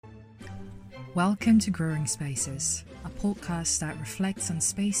Welcome to Growing Spaces, a podcast that reflects on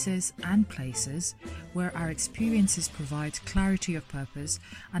spaces and places where our experiences provide clarity of purpose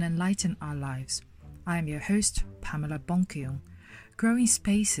and enlighten our lives. I am your host, Pamela Bonkyung. Growing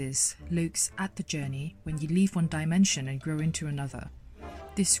Spaces looks at the journey when you leave one dimension and grow into another.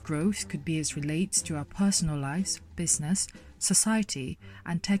 This growth could be as relates to our personal lives, business, society,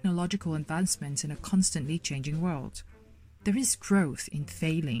 and technological advancements in a constantly changing world. There is growth in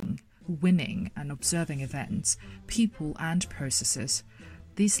failing, winning, and observing events, people, and processes.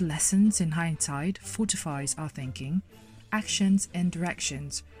 These lessons in hindsight fortifies our thinking, actions, and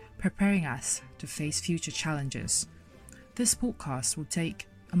directions, preparing us to face future challenges. This podcast will take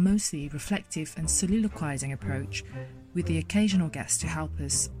a mostly reflective and soliloquizing approach with the occasional guest to help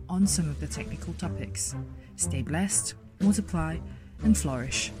us on some of the technical topics. Stay blessed, multiply, and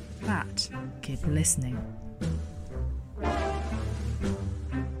flourish. But keep listening.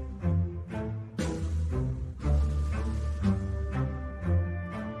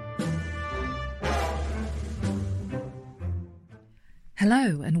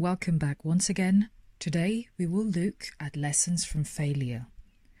 Hello and welcome back once again. Today we will look at lessons from failure.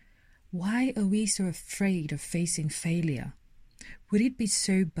 Why are we so afraid of facing failure? Would it be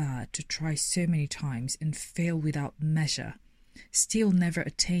so bad to try so many times and fail without measure, still never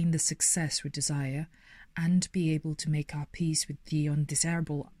attain the success we desire, and be able to make our peace with the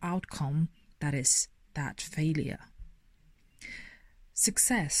undesirable outcome that is that failure?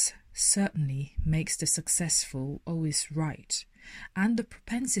 Success certainly makes the successful always right, and the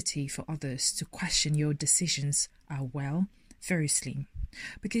propensity for others to question your decisions are, well, very slim.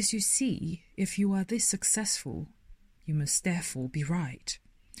 Because you see, if you are this successful, you must therefore be right.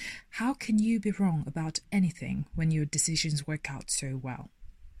 How can you be wrong about anything when your decisions work out so well?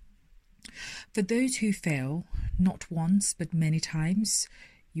 For those who fail, not once but many times,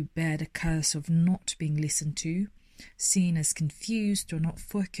 you bear the curse of not being listened to, seen as confused or not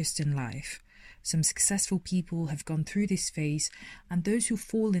focused in life. Some successful people have gone through this phase, and those who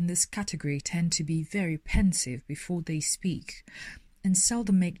fall in this category tend to be very pensive before they speak, and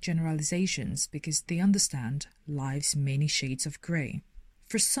seldom make generalizations because they understand life's many shades of grey.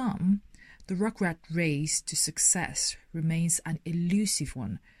 For some, the rock-rat race to success remains an elusive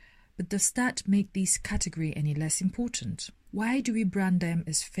one, but does that make this category any less important? Why do we brand them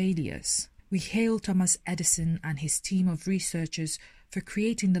as failures? We hail Thomas Edison and his team of researchers for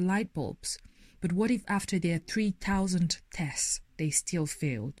creating the light bulbs, but what if after their 3,000 tests they still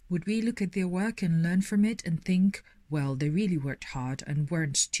failed? Would we look at their work and learn from it and think, well, they really worked hard and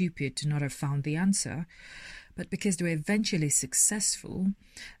weren't stupid to not have found the answer? But because they were eventually successful,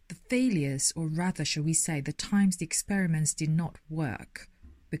 the failures, or rather shall we say the times the experiments did not work,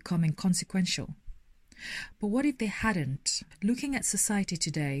 become inconsequential. But what if they hadn't? Looking at society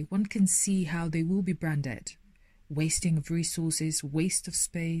today, one can see how they will be branded. Wasting of resources, waste of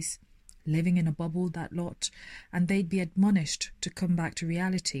space, living in a bubble, that lot, and they'd be admonished to come back to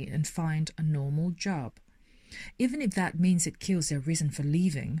reality and find a normal job. Even if that means it kills their reason for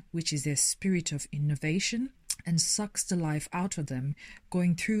leaving, which is their spirit of innovation, and sucks the life out of them,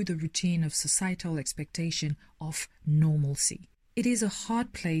 going through the routine of societal expectation of normalcy. It is a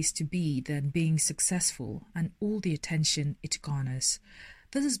hard place to be than being successful and all the attention it garners.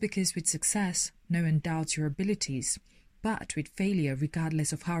 This is because with success, no one doubts your abilities, but with failure,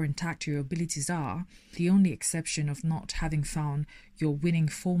 regardless of how intact your abilities are, the only exception of not having found your winning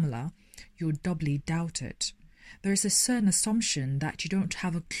formula, you're doubly doubted. There is a certain assumption that you don't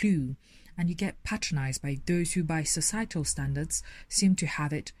have a clue, and you get patronized by those who, by societal standards, seem to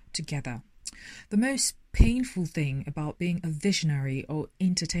have it together. The most painful thing about being a visionary or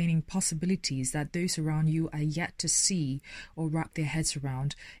entertaining possibilities that those around you are yet to see or wrap their heads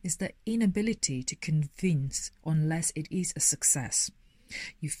around is the inability to convince unless it is a success.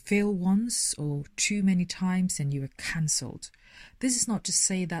 You fail once or too many times and you are cancelled. This is not to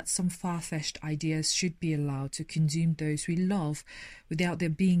say that some far-fetched ideas should be allowed to consume those we love without their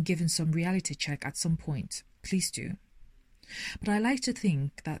being given some reality check at some point. Please do. But I like to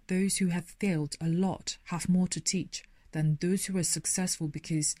think that those who have failed a lot have more to teach than those who are successful,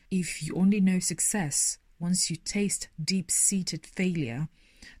 because if you only know success once you taste deep-seated failure,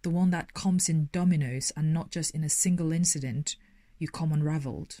 the one that comes in dominoes and not just in a single incident, you come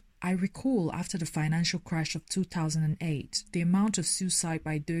unraveled. I recall after the financial crash of 2008, the amount of suicide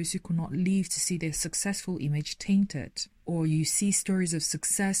by those who could not live to see their successful image tainted. Or you see stories of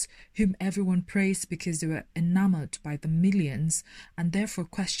success whom everyone praised because they were enamored by the millions and therefore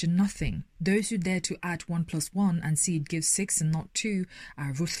question nothing. Those who dare to add 1 + 1 and see it gives 6 and not 2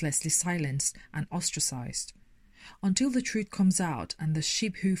 are ruthlessly silenced and ostracized. until the truth comes out and the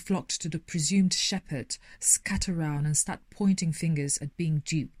sheep who flocked to the presumed shepherd scatter around and start pointing fingers at being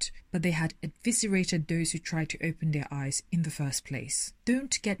duped, but they had eviscerated those who tried to open their eyes in the first place.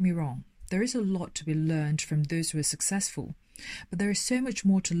 Don't get me wrong, there is a lot to be learned from those who are successful, but there is so much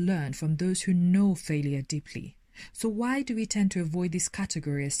more to learn from those who know failure deeply. So why do we tend to avoid this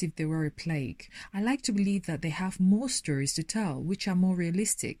category as if they were a plague? I like to believe that they have more stories to tell, which are more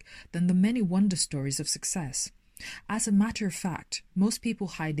realistic than the many wonder stories of success. As a matter of fact, most people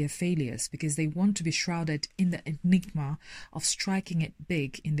hide their failures because they want to be shrouded in the enigma of striking it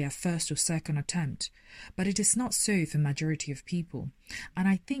big in their first or second attempt. But it is not so for the majority of people, and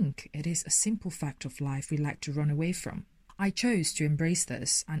I think it is a simple fact of life we like to run away from. I chose to embrace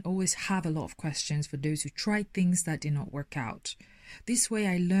this and always have a lot of questions for those who tried things that did not work out. This way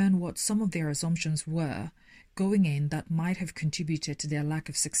I learn what some of their assumptions were going in that might have contributed to their lack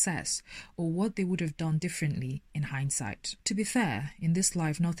of success, or what they would have done differently in hindsight. To be fair, in this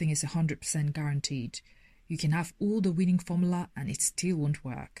life nothing is 100% guaranteed. You can have all the winning formula and it still won't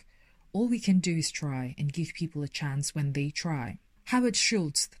work. All we can do is try and give people a chance when they try. Howard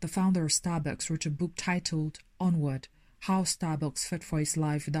Schultz, the founder of Starbucks, wrote a book titled Onward: How Starbucks Fought for its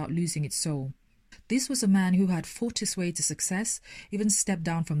life without losing its soul. This was a man who had fought his way to success, even stepped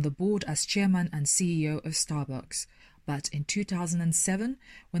down from the board as chairman and CEO of Starbucks. But in 2007,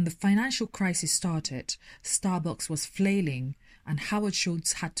 when the financial crisis started, Starbucks was flailing, and Howard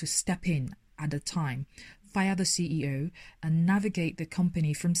Schultz had to step in at the time, fire the CEO, and navigate the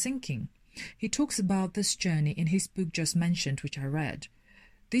company from sinking. He talks about this journey in his book just mentioned, which I read.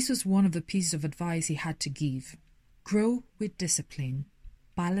 This was one of the pieces of advice he had to give. Grow with discipline.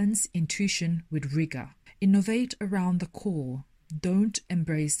 Balance intuition with rigor. Innovate around the core. Don't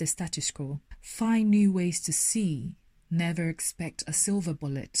embrace the status quo. Find new ways to see. Never expect a silver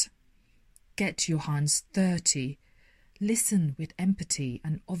bullet. Get your hands dirty. Listen with empathy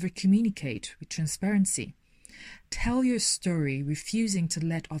and over-communicate with transparency. Tell your story, refusing to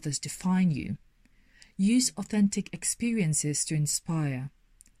let others define you. Use authentic experiences to inspire.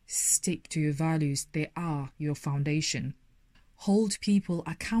 Stick to your values, they are your foundation. Hold people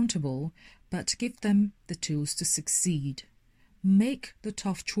accountable, but give them the tools to succeed. Make the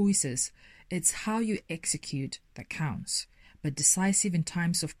tough choices. It's how you execute that counts. But decisive in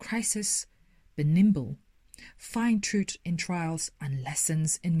times of crisis, be nimble. Find truth in trials and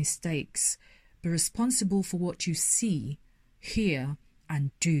lessons in mistakes. Be responsible for what you see, hear, and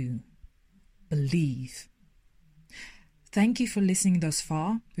do. Believe. Thank you for listening thus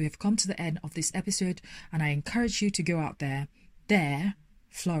far. We have come to the end of this episode, and I encourage you to go out there,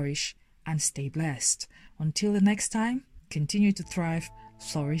 flourish, and stay blessed. Until the next time, continue to thrive,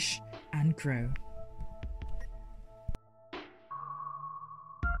 flourish, and grow.